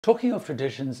Talking of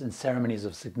traditions and ceremonies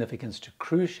of significance to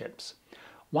cruise ships,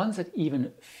 ones that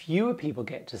even fewer people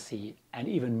get to see and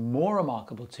even more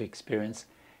remarkable to experience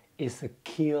is the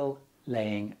keel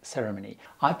laying ceremony.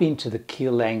 I've been to the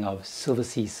keel laying of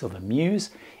Silversea Silver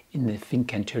Muse in the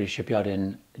Fincantieri shipyard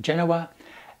in Genoa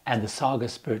and the Saga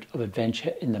Spirit of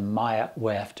Adventure in the Meyer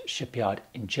Werft shipyard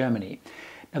in Germany.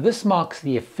 Now this marks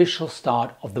the official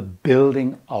start of the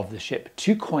building of the ship.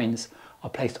 Two coins are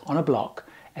placed on a block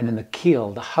and then the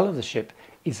keel, the hull of the ship,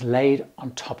 is laid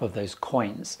on top of those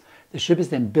coins. The ship is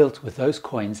then built with those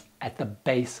coins at the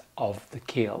base of the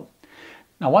keel.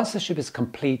 Now once the ship is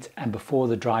complete and before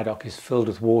the dry dock is filled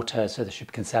with water so the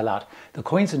ship can sail out, the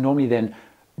coins are normally then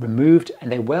removed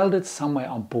and they're welded somewhere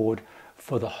on board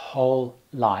for the whole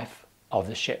life of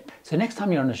the ship. So next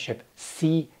time you're on a ship,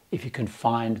 see if you can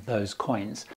find those coins.